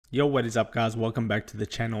Yo, what is up guys, welcome back to the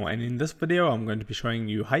channel, and in this video I'm going to be showing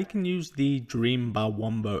you how you can use the Dream by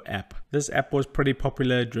Wombo app. This app was pretty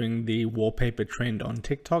popular during the wallpaper trend on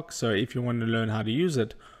TikTok, so if you want to learn how to use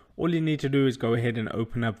it, all you need to do is go ahead and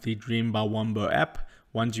open up the Dream by Wombo app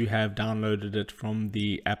once you have downloaded it from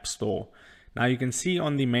the App Store. Now you can see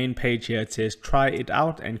on the main page here it says try it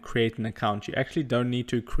out and create an account. You actually don't need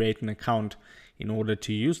to create an account in order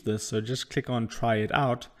to use this, so just click on try it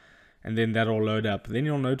out and then that'll load up. Then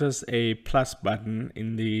you'll notice a plus button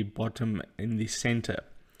in the bottom in the center.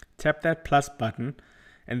 Tap that plus button,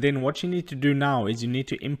 and then what you need to do now is you need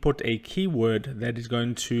to input a keyword that is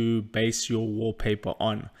going to base your wallpaper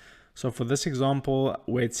on. So for this example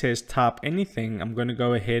where it says type anything, I'm going to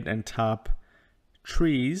go ahead and type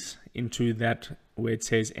trees into that where it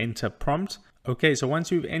says enter prompt. Okay, so once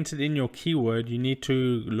you've entered in your keyword, you need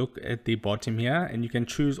to look at the bottom here and you can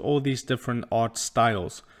choose all these different art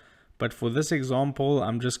styles. But for this example,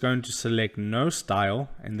 I'm just going to select no style,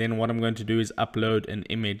 and then what I'm going to do is upload an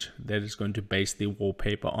image that is going to base the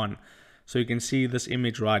wallpaper on. So you can see this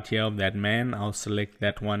image right here of that man. I'll select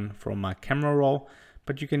that one from my camera roll,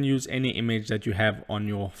 but you can use any image that you have on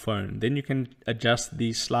your phone. Then you can adjust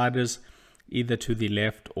these sliders either to the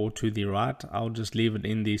left or to the right. I'll just leave it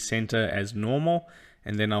in the center as normal,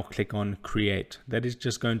 and then I'll click on create. That is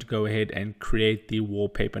just going to go ahead and create the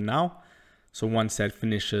wallpaper now. So once that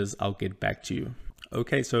finishes, I'll get back to you.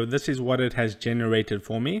 Okay, so this is what it has generated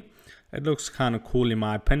for me. It looks kind of cool in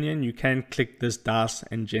my opinion. You can click this dice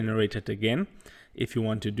and generate it again if you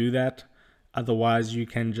want to do that. Otherwise, you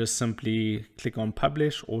can just simply click on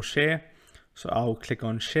publish or share. So I'll click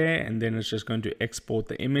on share, and then it's just going to export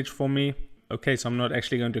the image for me. Okay, so I'm not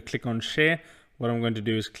actually going to click on share. What I'm going to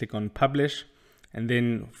do is click on publish, and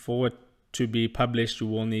then for it to be published, you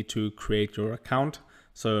will need to create your account.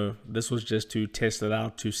 So this was just to test it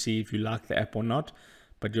out to see if you like the app or not,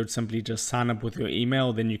 but you'd simply just sign up with your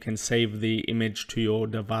email. Then you can save the image to your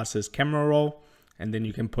device's camera roll, and then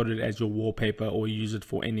you can put it as your wallpaper or use it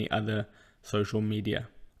for any other social media.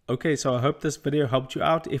 Okay, so I hope this video helped you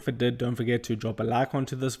out. If it did, don't forget to drop a like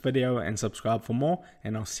onto this video and subscribe for more,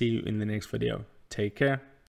 and I'll see you in the next video. Take care.